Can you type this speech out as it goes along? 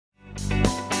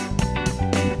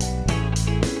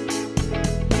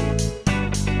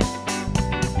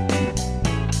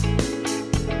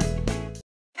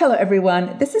Hello,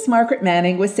 everyone. This is Margaret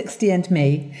Manning with 60 and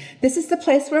Me. This is the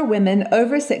place where women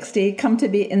over 60 come to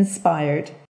be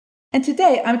inspired. And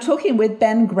today I'm talking with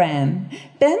Ben Gran.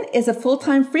 Ben is a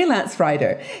full-time freelance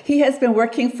writer. He has been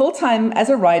working full-time as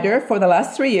a writer for the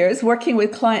last 3 years, working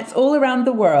with clients all around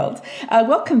the world.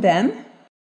 Welcome, Ben.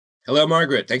 Hello,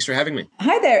 Margaret. Thanks for having me.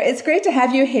 Hi there. It's great to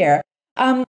have you here.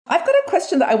 I've got a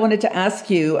question that I wanted to ask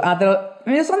you that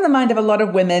is on the mind of a lot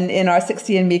of women in our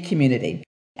 60 and Me community.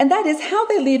 And that is how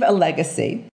they leave a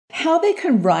legacy, how they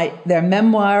can write their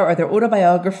memoir or their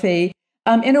autobiography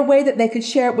in a way that they could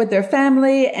share it with their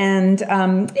family and,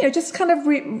 just kind of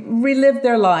relive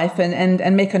their life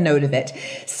and make a note of it.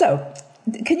 So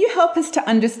can you help us to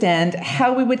understand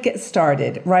how we would get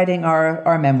started writing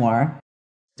our memoir?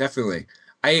 Definitely.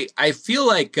 I feel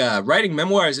like writing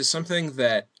memoirs is something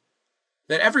that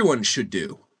everyone should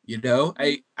do.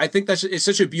 I think it's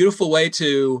such a beautiful way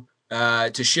to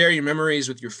share your memories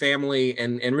with your family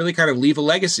and really kind of leave a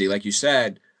legacy, like you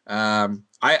said.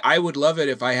 I would love it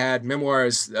if I had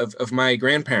memoirs of my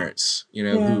grandparents,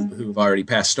 who've already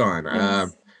passed on.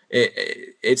 Yes.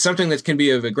 It's something that can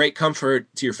be of a great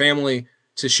comfort to your family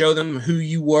to show them who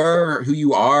you were, who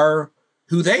you are,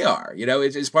 who they are.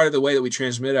 It's part of the way that we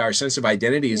transmit our sense of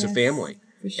identity as a family.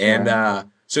 For sure. And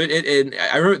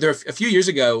I remember a few years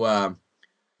ago,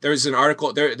 there was an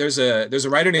article. There's a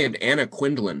writer named Anna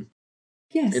Quindlen.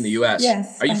 Yes. In the U.S.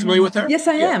 Yes. Are you familiar with her? Yes,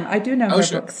 I am. I do know her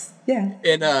sure. books. Yeah.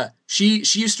 And she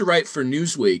used to write for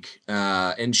Newsweek,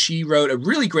 and she wrote a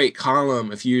really great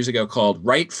column a few years ago called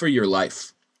 "Write for Your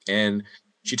Life," and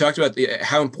she talked about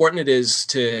how important it is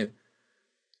to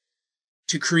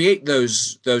create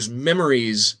those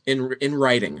memories in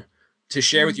writing to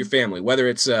share with your family, whether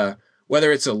it's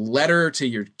a letter to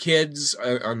your kids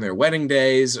on their wedding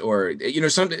days, or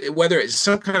whether it's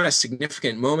some kind of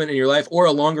significant moment in your life, or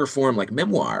a longer form like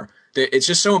memoir. It's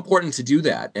just so important to do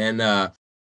that. And I'll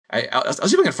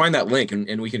see if I can find that link,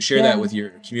 and we can share that with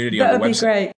your community on the website. That would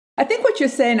be great. I think what you're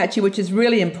saying, actually, which is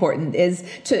really important, is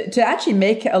to actually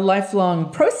make it a lifelong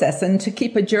process and to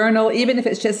keep a journal, even if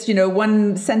it's just,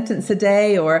 one sentence a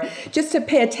day, or just to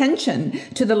pay attention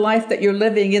to the life that you're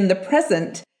living in the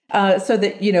present. So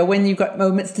that, when you've got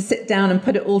moments to sit down and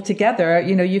put it all together,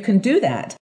 you can do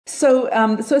that. So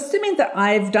assuming that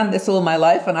I've done this all my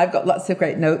life and I've got lots of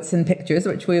great notes and pictures,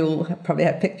 which we will probably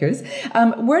have pictures,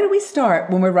 where do we start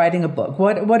when we're writing a book?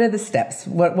 What are the steps?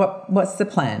 What's the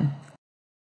plan?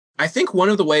 I think one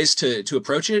of the ways to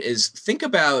approach it is think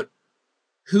about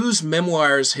whose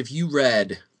memoirs have you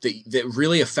read that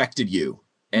really affected you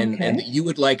and that you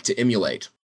would like to emulate.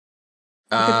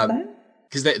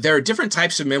 Because there are different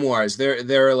types of memoirs.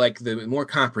 There are like the more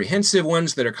comprehensive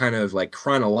ones that are kind of like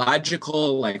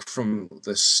chronological, like from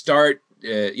the start,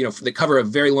 that cover a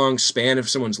very long span of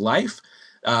someone's life.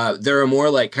 There are more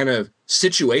like kind of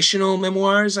situational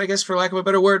memoirs, I guess, for lack of a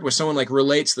better word, where someone like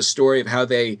relates the story of how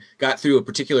they got through a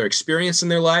particular experience in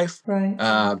their life,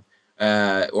 right?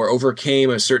 Or overcame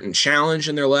a certain challenge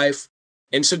in their life.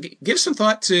 And so give some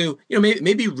thought to,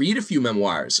 maybe read a few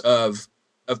memoirs of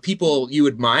people you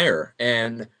admire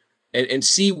and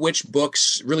see which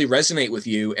books really resonate with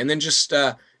you. And then just,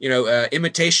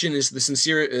 imitation is the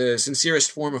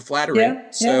sincerest form of flattery. Yeah,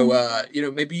 so,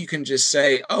 maybe you can just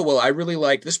say, oh, well, I really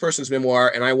like this person's memoir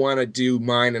and I want to do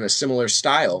mine in a similar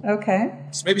style. Okay.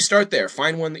 So maybe start there.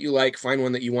 Find one that you like, find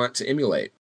one that you want to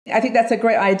emulate. I think that's a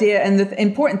great idea. And the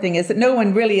important thing is that no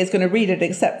one really is going to read it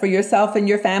except for yourself and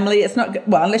your family. It's not,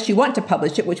 well, unless you want to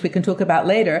publish it, which we can talk about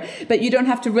later, but you don't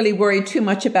have to really worry too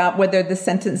much about whether the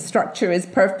sentence structure is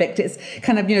perfect. It's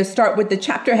kind of, start with the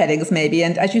chapter headings maybe.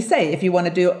 And as you say, if you want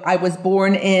to do, I was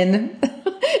born in,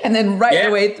 and then right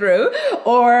the way through,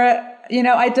 or,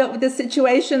 I dealt with this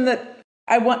situation that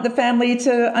I want the family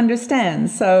to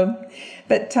understand. So,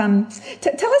 but tell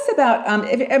us about,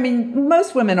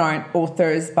 most women aren't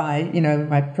authors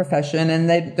by profession, and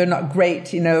they're not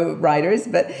great, writers,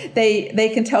 but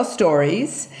they can tell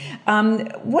stories.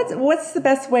 What's the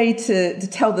best way to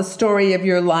tell the story of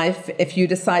your life if you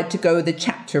decide to go the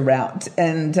chapter route?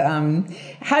 And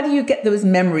how do you get those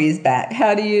memories back?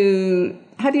 How do you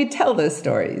tell those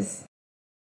stories?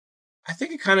 I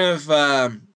think it kind of,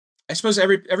 I suppose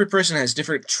every person has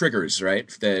different triggers,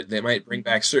 right? That might bring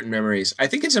back certain memories. I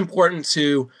think it's important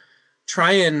to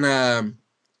try and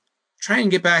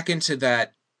get back into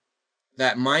that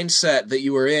mindset that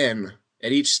you were in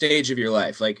at each stage of your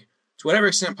life. Like, to whatever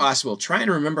extent possible, try and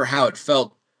remember how it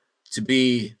felt to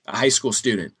be a high school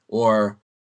student, or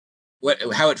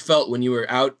how it felt when you were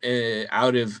out in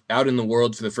the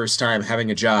world for the first time,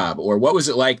 having a job, or what was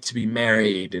it like to be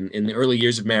married in the early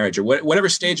years of marriage, or whatever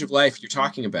stage of life you're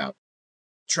talking about.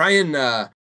 Try and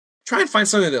try and find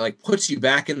something that like puts you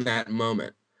back in that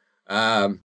moment.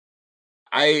 Um,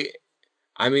 I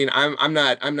I mean, I'm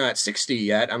not 60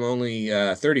 yet. I'm only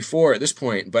 34 at this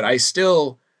point, but I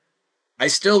still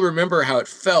remember how it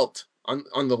felt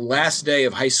on the last day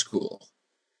of high school.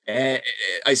 And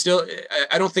I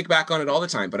don't think back on it all the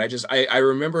time, but I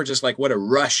remember just like what a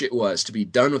rush it was to be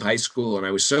done with high school. And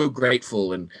I was so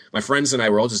grateful. And my friends and I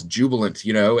were all just jubilant,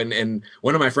 you know, and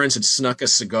one of my friends had snuck a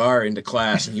cigar into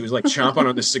class and he was like chomping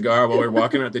on the cigar while we were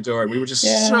walking out the door. And we were just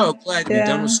Yeah. so glad to be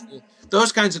done with school.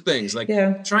 Those kinds of things, like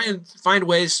Yeah. try and find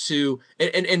ways to,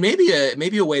 and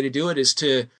maybe a way to do it is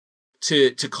to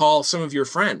call some of your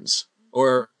friends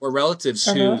or relatives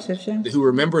Our relatives, yeah. who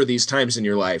remember these times in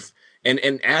your life and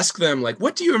ask them like,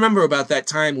 what do you remember about that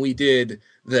time we did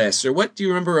this, or what do you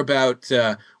remember about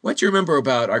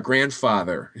our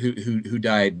grandfather who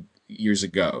died years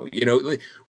ago? You know, like,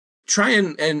 try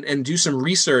and do some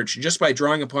research just by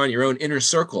drawing upon your own inner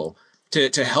circle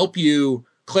to help you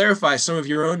clarify some of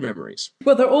your own memories.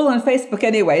 Well, they're all on Facebook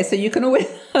anyway, so you can always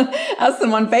ask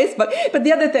them on Facebook. But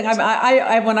the other thing,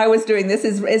 I when I was doing this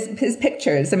is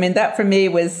pictures. I mean, that for me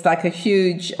was like a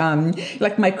huge,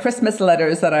 like my Christmas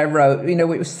letters that I wrote, you know,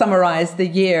 which summarized the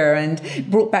year and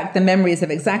brought back the memories of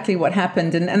exactly what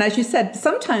happened. And as you said,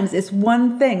 sometimes it's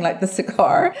one thing, like the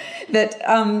cigar,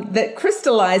 that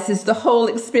crystallizes the whole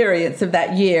experience of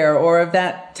that year or of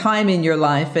that time in your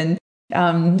life. And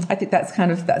I think that's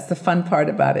the fun part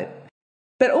about it.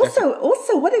 But also,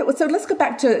 so let's go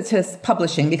back to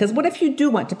publishing, because what if you do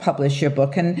want to publish your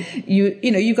book and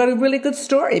you've got a really good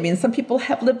story? I mean, some people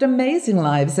have lived amazing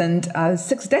lives and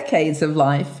 6 decades of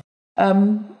life.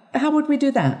 How would we do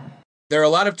that? There are a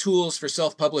lot of tools for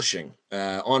self-publishing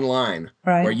online,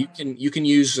 right, where you can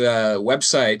use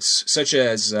websites such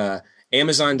as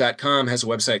Amazon.com has a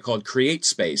website called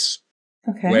CreateSpace,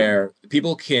 okay, where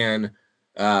people can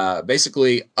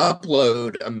basically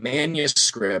upload a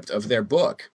manuscript of their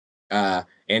book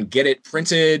and get it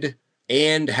printed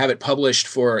and have it published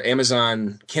for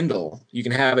Amazon Kindle. You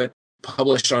can have it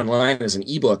published online as an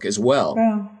ebook as well.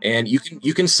 Wow. And you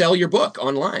can sell your book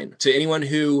online to anyone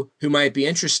who might be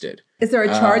interested. Is there a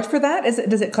charge for that?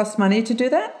 Does it cost money to do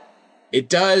that? It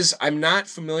does. I'm not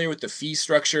familiar with the fee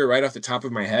structure right off the top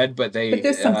of my head, but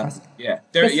there's some cost.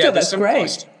 There's some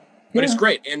cost. But it's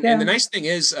great. And the nice thing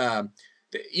is,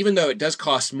 even though it does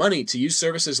cost money to use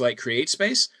services like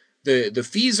CreateSpace, the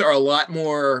fees are a lot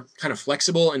more kind of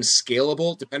flexible and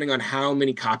scalable depending on how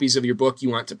many copies of your book you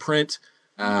want to print,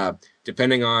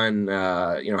 depending on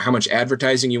how much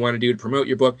advertising you want to do to promote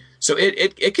your book. So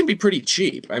it can be pretty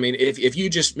cheap. I mean, if you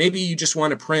just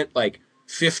want to print like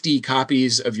 50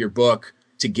 copies of your book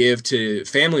to give to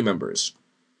family members,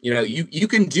 you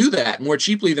can do that more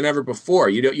cheaply than ever before.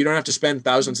 You don't have to spend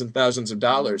thousands and thousands of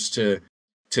dollars to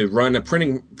run a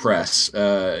printing press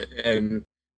and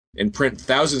print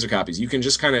thousands of copies. You can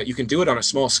just you can do it on a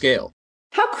small scale.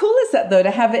 How cool is that though,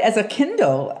 to have it as a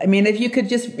Kindle? I mean, if you could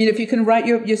just, if you can write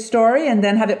your story and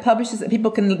then have it published so that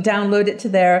people can download it to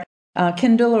their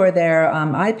Kindle or their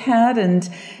iPad, and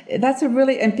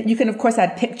and you can of course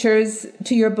add pictures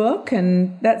to your book,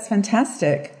 and that's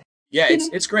fantastic. Yeah,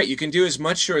 it's great. You can do as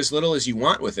much or as little as you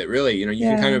want with it, really. You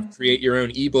can kind of create your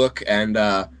own ebook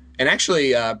and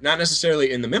actually, not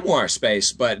necessarily in the memoir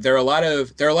space, but there are a lot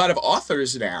of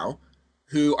authors now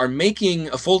who are making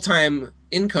a full-time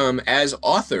income as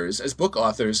authors, as book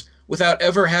authors, without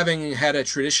ever having had a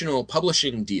traditional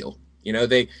publishing deal.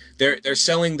 They're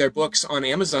selling their books on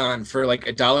Amazon for like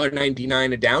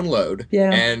 $1.99 a download.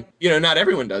 Yeah. And not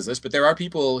everyone does this, but there are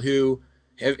people who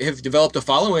have developed a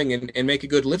following and make a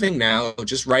good living now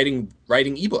just writing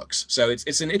ebooks. So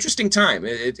it's an interesting time.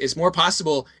 It's more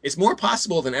possible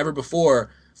than ever before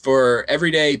for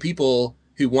everyday people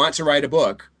who want to write a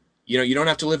book. You don't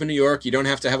have to live in New York, you don't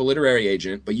have to have a literary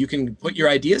agent, but you can put your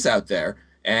ideas out there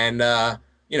and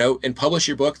and publish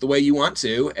your book the way you want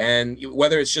to, and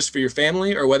whether it's just for your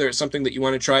family or whether it's something that you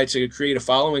want to try to create a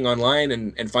following online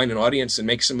and find an audience and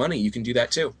make some money, you can do that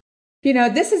too.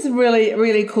 This is a really,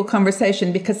 really cool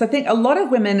conversation, because I think a lot of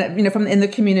women, from in the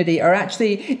community are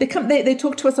actually, they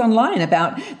talk to us online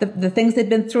about the things they've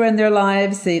been through in their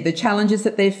lives, the challenges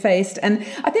that they've faced. And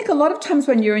I think a lot of times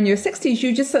when you're in your 60s,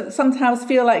 you just sometimes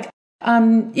feel like,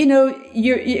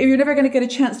 you're never going to get a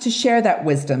chance to share that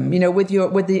wisdom, with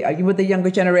the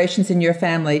younger generations in your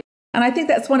family. And I think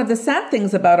that's one of the sad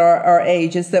things about our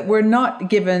age, is that we're not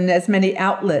given as many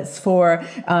outlets for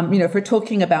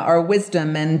talking about our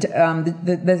wisdom and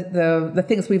the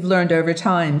things we've learned over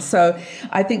time. So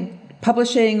I think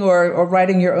publishing or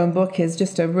writing your own book is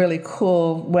just a really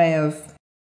cool way of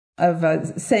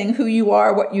saying who you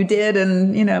are, what you did,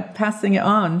 and passing it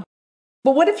on.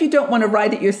 But what if you don't want to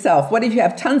write it yourself? What if you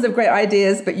have tons of great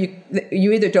ideas, but you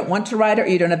either don't want to write it or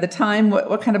you don't have the time?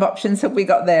 What kind of options have we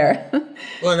got there?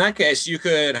 Well, in that case, you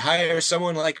could hire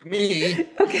someone like me.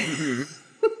 Okay.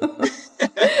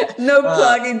 No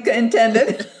plug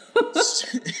intended.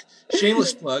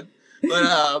 Shameless plug.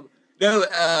 But no,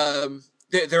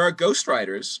 there are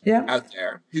ghostwriters out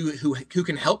there who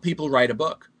can help people write a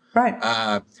book.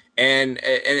 Right. And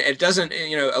it doesn't,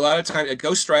 a lot of times a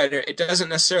ghostwriter, it doesn't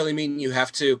necessarily mean you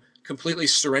have to completely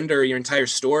surrender your entire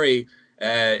story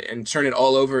and turn it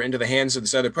all over into the hands of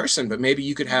this other person. But maybe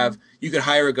you could hire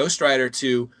a ghostwriter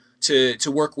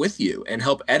to work with you and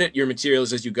help edit your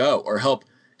materials as you go, or help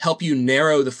you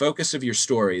narrow the focus of your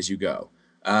story as you go.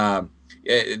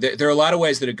 There are a lot of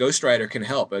ways that a ghostwriter can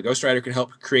help. A ghostwriter can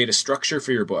help create a structure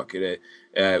for your book,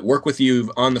 work with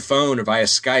you on the phone or via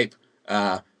Skype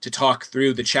to talk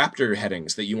through the chapter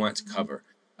headings that you want to cover.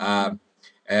 There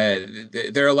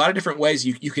are a lot of different ways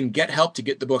you can get help to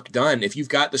get the book done if you've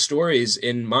got the stories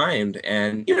in mind,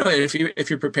 and if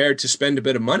you're prepared to spend a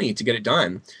bit of money to get it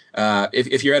done.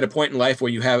 If you're at a point in life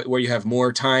where you have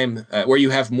more time, where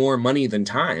you have more money than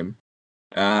time,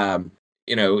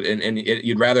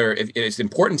 you'd rather, if it's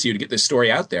important to you to get this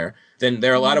story out there, then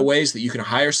there are a lot of ways that you can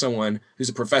hire someone who's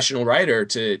a professional writer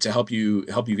to help you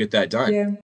get that done.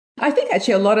 Yeah. I think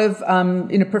actually a lot of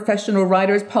professional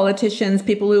writers, politicians,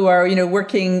 people who are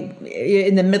working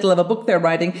in the middle of a book they're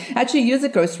writing actually use a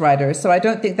ghostwriter. So I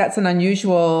don't think that's an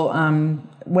unusual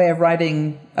way of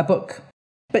writing a book.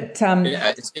 But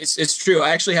yeah, it's true.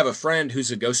 I actually have a friend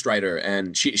who's a ghostwriter,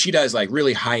 and she does like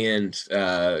really high end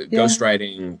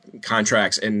ghostwriting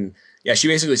contracts. And yeah, she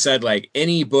basically said like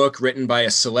any book written by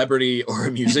a celebrity or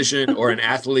a musician or an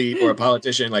athlete or a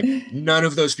politician, like none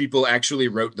of those people actually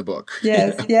wrote the book.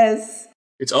 Yes, yes.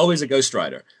 It's always a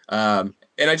ghostwriter. And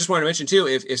I just want to mention too,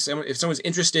 if someone's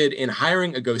interested in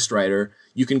hiring a ghostwriter,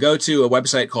 you can go to a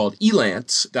website called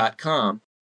elance.com,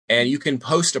 and you can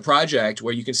post a project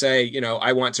where you can say,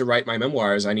 I want to write my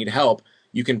memoirs, I need help.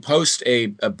 You can post a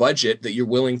budget that you're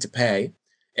willing to pay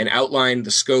and outline the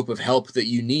scope of help that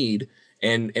you need.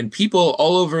 And people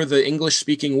all over the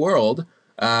English-speaking world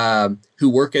who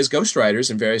work as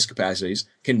ghostwriters in various capacities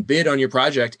can bid on your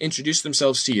project, introduce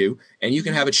themselves to you, and you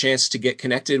can have a chance to get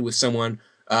connected with someone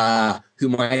who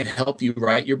might help you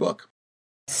write your book.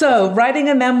 So writing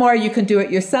a memoir, you can do it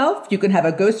yourself. You can have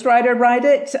a ghostwriter write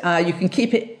it. You can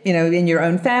keep it, in your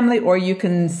own family, or you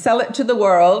can sell it to the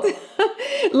world.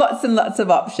 Lots and lots of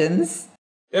options.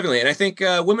 Definitely. And I think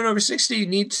women over 60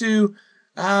 need to...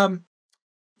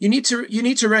 You need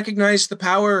to recognize the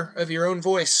power of your own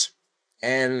voice.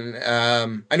 And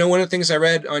I know one of the things I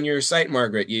read on your site,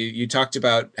 Margaret, you talked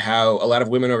about how a lot of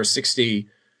women over 60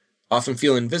 often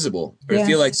feel invisible, or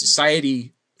feel like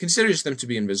society considers them to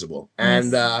be invisible.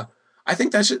 And I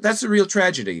think that's a real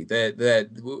tragedy, that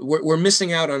we're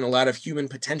missing out on a lot of human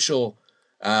potential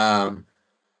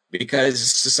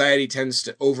because society tends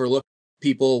to overlook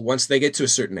people once they get to a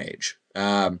certain age.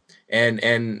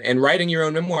 And writing your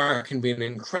own memoir can be an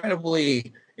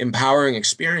incredibly empowering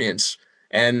experience,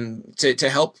 and to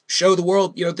help show the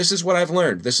world, this is what I've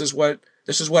learned. This is what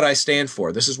I stand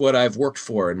for. This is what I've worked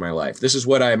for in my life. This is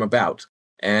what I'm about.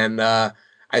 And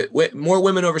more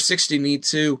women over 60 need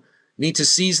to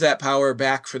seize that power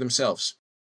back for themselves.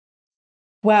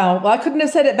 Wow. Well, I couldn't have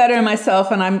said it better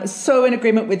myself. And I'm so in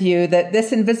agreement with you that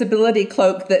this invisibility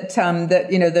cloak that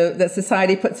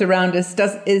society puts around us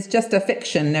is just a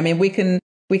fiction. I mean, we can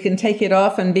take it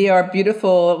off and be our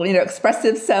beautiful,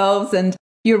 expressive selves. And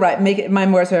you're right.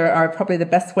 Memoirs are probably the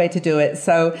best way to do it.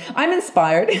 So I'm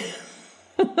inspired.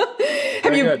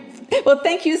 Well,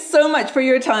 thank you so much for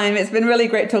your time. It's been really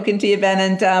great talking to you, Ben.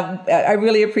 And I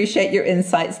really appreciate your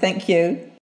insights. Thank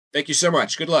you. Thank you so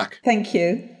much. Good luck. Thank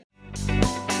you.